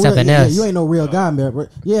to You think ain't of no something real, else. you ain't no real guy, man.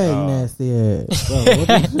 Yeah, you Nah. nasty ass. Bro, what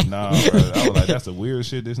the- heard. Nah, bro. I was like, that's the weird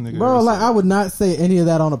shit this nigga bro, ever like, said. I would not say any of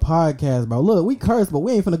that on a podcast, bro. Look, we curse, but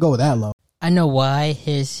we ain't finna go that low. I know why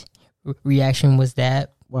his reaction was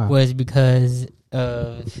that Why? was because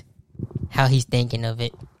of how he's thinking of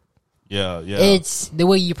it. Yeah. It's the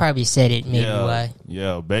way you probably said it, maybe yeah, why.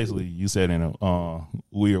 Yeah, basically, you said in a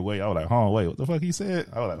weird way. I was like, hold on, wait, what the fuck he said?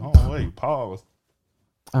 I was like, hold on, wait, pause.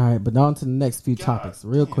 All right, but on to the next few topics,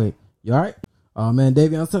 real quick. You all right? Oh man,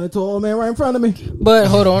 Davion's turning to an old man right in front of me. But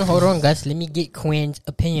hold on, guys. Let me get Quinn's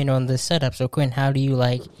opinion on the setup. So, Quinn, how do you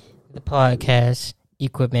like the podcast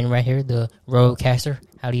equipment right here, the Rodecaster?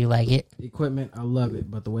 How do you like it? Equipment, I love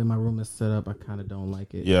it, but the way my room is set up, I kind of don't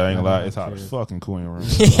like it. Yeah, I ain't gonna lie, don't it's hot as care. fucking Queen room.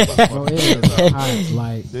 Bro, it is hot.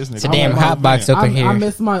 Like, This nigga, It's a damn I'm hot like, box up in I here.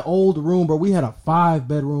 miss my old room, bro. We had a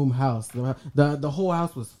 5-bedroom house. The whole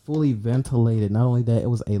house was fully ventilated. Not only that, it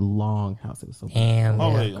was a long house. It was so Damn.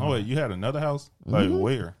 Oh yeah. wait, you had another house? Like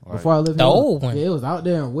where? Like, Before I lived The here, old one. Yeah, it was out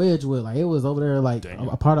there in Wedgwood. Like, it was over there, like Damn.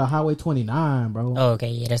 a part of Highway 29, bro. Oh, okay.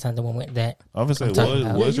 Yeah, that's not the one with that. I was gonna I'm say, talking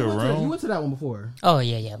about- was Yeah, your you room? went to that one before. Oh,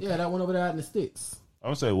 yeah. Yeah, that one over there out in the sticks. I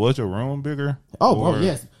would say, was your room bigger? Oh, Or bro,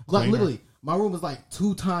 yes. Like, cleaner? literally, my room was like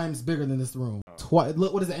 2 times bigger than this room.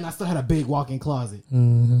 Look, what is it? And I still had a big walk-in closet.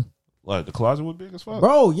 Mm-hmm. Like the closet was big as fuck.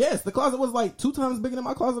 Bro, yes, the closet was like 2 times bigger than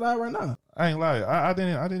my closet I have right now. I ain't lie. I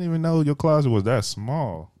didn't even know your closet was that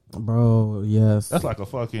small. Bro, yes. That's like a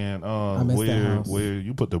fucking miss that where house.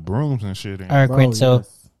 you put the brooms and shit in. All right, Bro, Quinn. So,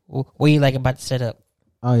 yes. what do you like about the setup?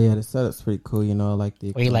 Oh yeah, the setup's pretty cool. You know, I like the.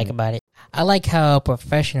 What do you like about it? I like how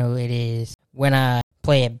professional it is. When I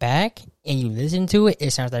play it back and you listen to it,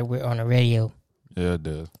 it sounds like we're on the radio. Yeah, it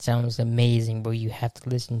does. It sounds amazing, bro. You have to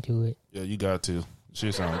listen to it. Yeah, you got to.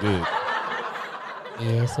 Shit sound good.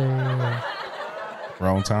 Yes, sir.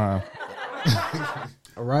 Wrong time.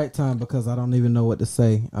 Right time because I don't even know what to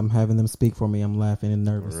say. I'm having them speak for me. I'm laughing and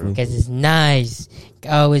nervously. Because it's nice.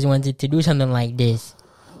 I always wanted to do something like this.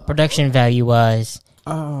 Production value wise.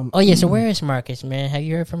 Oh yeah, so where is Marcus, man? Have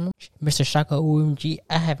you heard from him? Mr. Shaka OMG?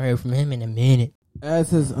 I haven't heard from him in a minute. As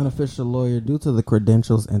his unofficial lawyer, due to the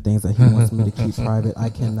credentials and things that he wants me to keep private, I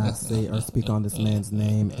cannot say or speak on this man's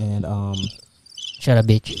name. And shut up,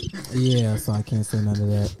 bitch. yeah, so I can't say none of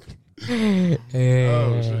that. Shit.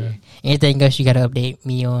 Anything else you gotta update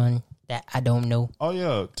me on that I don't know? Oh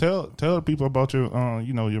yeah, tell the people about your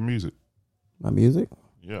your music. My music?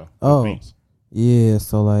 Yeah. Oh. Beats. Yeah,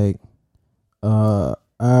 so like, I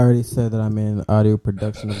already said that I'm in audio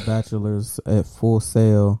production of bachelor's at Full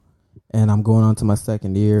Sail, and I'm going on to my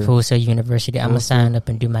second year. Full Sail University. I'm gonna Full Sail. sign up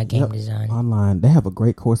and do my game Yep. design. Online. They have a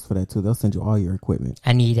great course for that too. They'll send you all your equipment.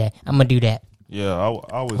 I need that. I'm gonna do that Yeah,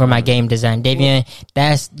 I was for my game design. Davian,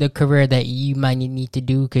 that's the career that you might need to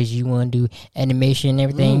do because you want to do animation and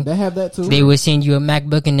everything. They have that too. They will send you a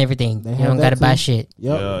MacBook and everything. They You have don't that gotta buy too. shit.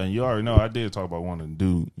 Yep. Yeah, and you already know I did talk about wanting to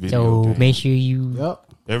do video So games. make sure you Yep.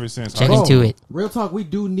 Ever since check I, into it. Real talk, we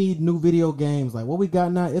do need new video games. Like what we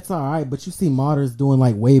got now, it's all right, but you see modders doing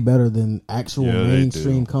like way better than actual Yeah, they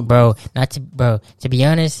mainstream do. companies. To be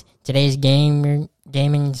honest, today's gaming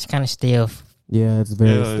is kind of stale. Yeah, it's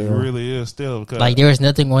very yeah, it stale. really is still because Like there is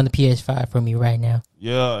nothing on the PS5 for me right now.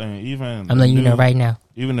 yeah, and even I'm letting you know right now.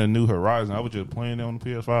 even the new Horizon, I was just playing it on the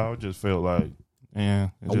PS5. I just felt like,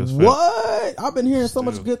 it just felt, What? I've been hearing so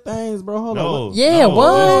much Still. good things, bro. Hold no, on. Yeah, no,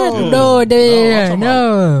 what? it's good. No, I'm there, talking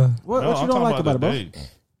no. What, No, what I'm you don't talking like about it, bro? the day.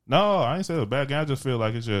 No, I ain't say it was a bad game. I just feel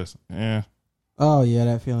like it's just, Oh yeah,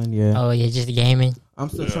 that feeling. Yeah, Oh yeah, just gaming. I'm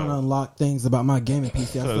still Yeah. trying to unlock things about my gaming PC. I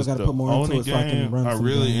still Because got to the put more into only it so I can game run I'm some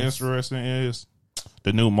really games. interested in is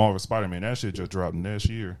the new Marvel Spider-Man. That shit just dropped next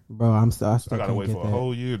year. Bro, I still I can't gotta wait get for that. a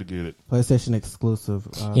whole year to get it. PlayStation exclusive.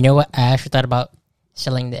 You know what? I actually thought about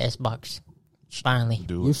selling the Xbox. Finally,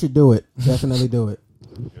 Do You it. should do it. Definitely do it,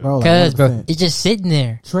 bro. Like because bro, 100%. it's just sitting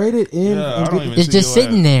there. Trade it in. Yeah, I and don't get even It's see just your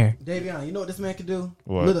sitting ass. there. Davion, you know what this man can do?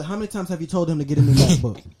 What? Literally, how many times have you told him to get a new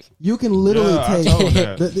MacBook? You can literally Yeah, I take told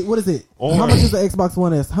that. what is it? Or- how much is the Xbox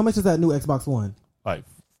One S? How much is that new Xbox One? Like,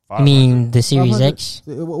 I 500. mean, the Series 500? X.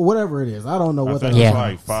 Whatever it is. I don't know I what think that Yeah.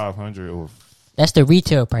 it's is. like 500 or That's the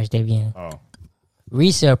retail price, Davian. oh.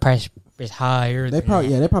 Resale price is higher. They than probably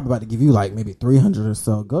that. they're probably about to give you like maybe 300 or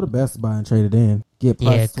so. Go to Best Buy and trade it in. Get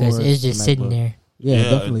Yeah, parts because for it's just the sitting MacBook. there. Yeah, and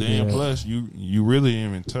definitely. then do that. plus you really didn't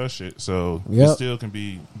even touch it, so Yep. it still can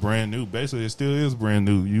be brand new. Basically, it still is brand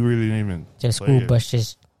new. You really didn't even The play school it. bus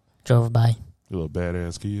just drove by. You little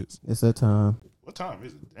badass kids. It's that time. What time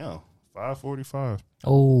is it? Damn, 5:45.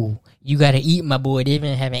 Oh, you gotta eat, my boy. They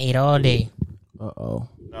been haven't ate all day. Oh.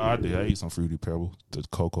 No, I did. I ate some Fruity Pebbles, the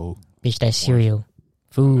cocoa. Bitch, that cereal.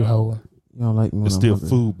 Food hole. You don't like me when It's I'm still hungry.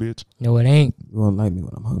 food, bitch. No, it ain't. You won't like me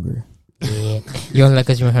when I'm hungry. Yeah. You don't like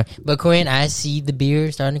us when But Corinne, I see the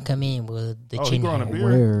beard starting to come in with the Oh, he chin growing a hair. beard?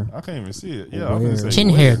 Where? I can't even see it. Yeah, I'm Where? gonna say Chin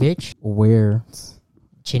where? hair, bitch. Where?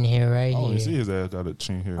 Chin hair right I don't even see here. his ass got a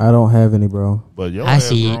chin hair. I don't have any, bro. But your I ass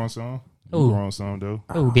see it. growing some. You Ooh. growing some though.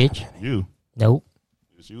 Oh, bitch. You. Nope.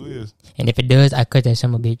 Yes, you is. And if it does, I cut that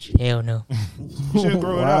son of a bitch. Hell no. You should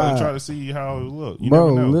grow it out and Why? try to see how it look. You Bro,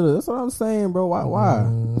 never know. literally, that's what I'm saying, bro. Why?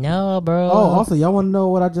 No, bro. Oh, also, y'all want to know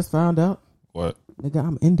what I just found out? What? Nigga,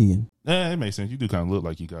 I'm Indian. Yeah, it makes sense. You do kind of look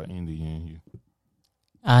like you got Indian in you.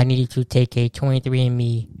 I needed to take a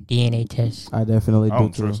 23andMe DNA test. I definitely I do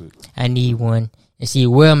don't too. trust it. I need one and see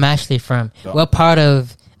where I'm actually from. No. What part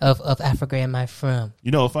of Africa am I from?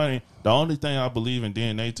 You know, funny. The only thing I believe in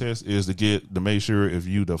DNA test is to make sure if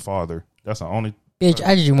you the father. That's the only. Bitch,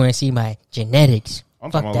 I just want to see my genetics.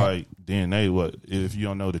 I'm Fuck talking about that. like DNA. What if you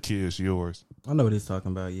don't know the kid's yours? I know what he's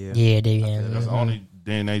talking about. Yeah. Yeah, they That's the only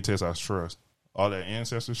DNA test I trust. All that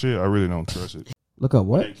ancestor shit, I really don't trust it. Look up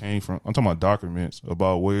Where what? they came from. I'm talking about documents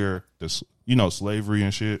about where slavery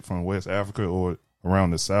and shit from West Africa or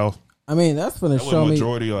around the South. I mean, that's gonna That's show where the me.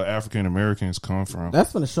 majority of African Americans come from.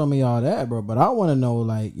 That's gonna show me all that, bro. But I want to know,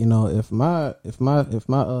 like, if my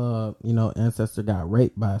ancestor got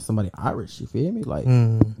raped by somebody Irish. You feel me? Like,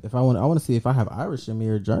 if I want to see if I have Irish in me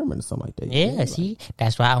or German or something like that. you feel Yeah, me? see?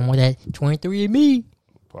 That's why I want that 23andMe.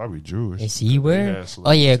 Probably Jewish. And see where? Yeah,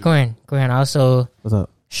 Oh, yeah, slaves, go ahead. Also, What's up?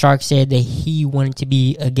 Shark said that he wanted to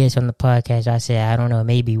be a guest on the podcast. I said, I don't know,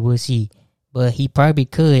 maybe we'll see. But he probably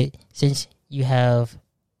could since you have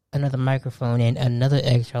another microphone and another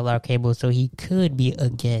XLR cable so he could be a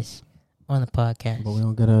guest on the podcast. But we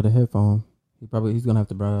don't get out of the headphone. He's gonna have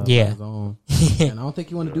to bring his own. And I don't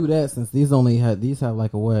think you want to do that since these have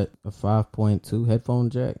like a 5.2 headphone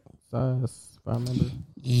jack size, if I remember.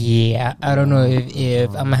 Yeah, I don't know if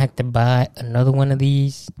I'm gonna have to buy another one of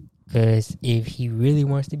these. Because if he really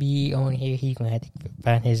wants to be on here, he's going to have to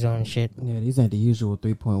find his own shit. Yeah, these ain't the usual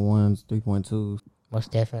 3.1s, 3.2s. Most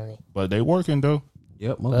definitely. But they working, though.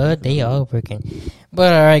 Yep. But they are working.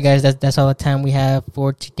 But all right, guys, that's all the time we have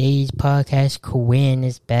for today's podcast. Quinn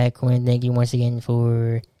is back. Quinn, thank you once again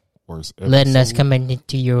for letting us come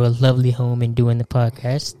into your lovely home and doing the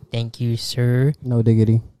podcast. Thank you, sir. No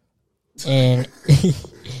diggity. And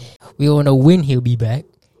we don't know when he'll be back.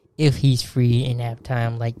 If he's free and have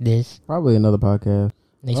time like this. Probably another podcast.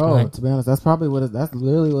 To be honest, that's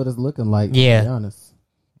literally what it's looking like. Yeah. To be honest.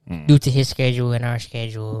 Due to his schedule and our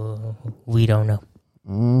schedule, we don't know.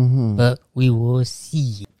 Mm-hmm. But we will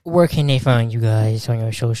see. Where can they find you guys on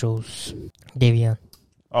your socials, Davion?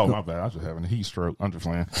 Oh, my bad. I was just having a heat stroke. I'm just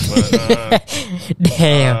playing. But,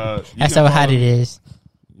 damn. That's how hot it is.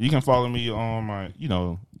 You can follow me on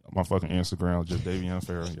my fucking Instagram, just Davion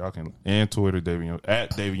Farrell. Y'all can, and Twitter,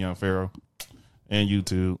 Davion Farrell, and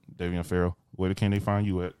YouTube, Davion Farrell. Where can they find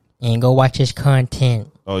you at? And go watch his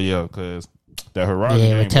content. Oh yeah, because that Horizon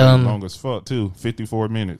game was long as fuck too, 54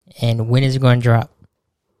 minutes. And when is it going to drop?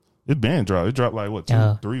 It been dropped. It dropped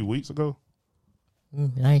like 3 weeks ago.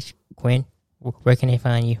 Nice, Quinn. Where can they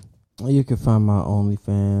find you? You can find my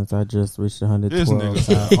OnlyFans. I just reached 112. This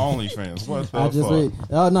nigga OnlyFans. What the fuck?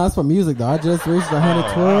 Oh no, it's for music though. I just reached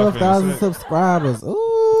 112,000 subscribers.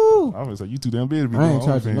 Ooh! I was like, you too damn big to be I ain't doing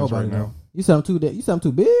charging OnlyFans nobody right now. now. You something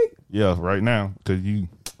too big? Yeah, right now because you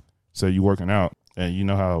say you working out and you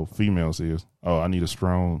know how females is. Oh, I need a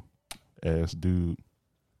strong ass dude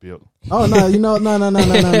built. Oh no, no.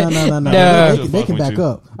 No. They can back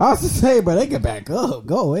up. I was to say, but they can back up.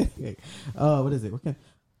 Go away. What is it?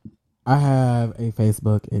 I have a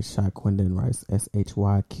Facebook. It's Shy Quindon Rice.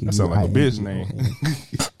 SHYQ. That sound like a bitch name.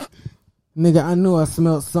 Nigga, I knew I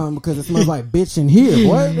smelled something because it smells like bitch in here.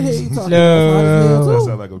 What the hell you talking about? That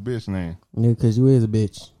sound like a bitch name. Nigga, because you is a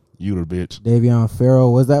bitch. You the bitch. Davion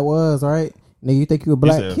Farrell was, right? Nigga, you think you a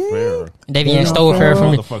black kid? Davion stole Farrell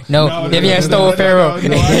from me. No, Davion stole Farrell.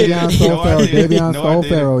 Davion stole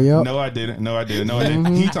Farrell, yep. No, I didn't.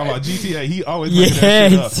 He talking about GTA. He always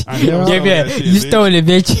yes. Davion, you stole it,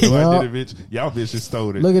 bitch. No, I did it, bitch. Y'all bitches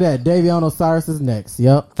stole it. Look at that. Davion Osiris is next.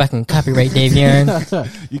 Yep. Fucking copyright,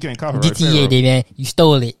 Davion. You can't copyright GTA, Davion. You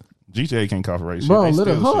stole it. GTA can't copyright shit. Bro,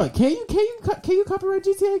 hold on. Can you copyright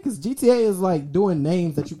GTA? Because GTA is like doing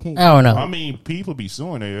names that you can't. I don't know. I mean, people be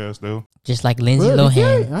suing their ass though. Just like Lindsay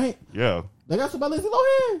Lohan. Yeah. They got somebody Lindsay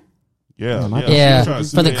Lohan. Yeah.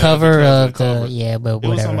 For the cover of the but whatever. It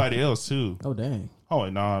was somebody else too. Oh dang. Oh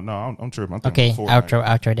no, I'm tripping. Okay, outro,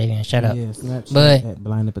 Davion. Shut up. Yeah, Snapchat but at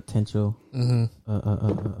Blinded Potential. Mm-hmm.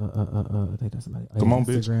 I think that's somebody. Come on,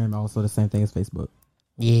 Instagram, bitch. also the same thing as Facebook.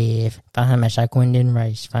 Yeah, find him at Shaquindon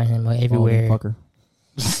Rice. Find him everywhere. Fucker.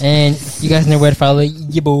 And you guys know where to follow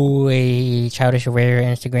your boy Childish Rare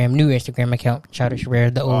Instagram, new Instagram account, Childish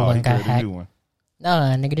Rare. The old one got hacked.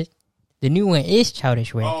 Nah, nigga, the new one is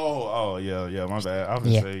Childish Rare. Oh, yeah, my bad. I was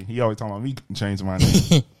gonna say he always talking about me changing my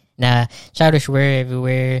name. Nah, Childish Rare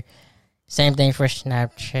everywhere. Same thing for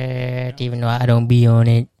Snapchat, even though I don't be on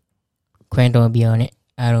it. Quinn don't be on it.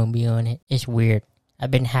 I don't be on it. It's weird.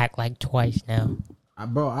 I've been hacked like twice now.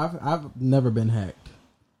 Bro, I've never been hacked.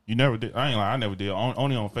 You never did? I ain't lying. I never did.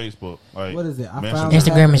 Only on Facebook. Like, what is it?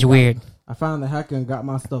 Instagram is weird. I found the hacker and got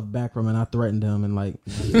my stuff back from him, and I threatened him and like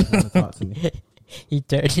he was trying to talk to me. He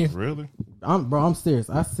threatened him. Really? I'm serious.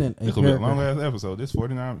 I sent a long ass episode. This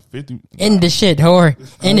 49, 50. End the shit, whore.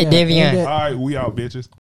 End it, Davion. All right, we out, bitches.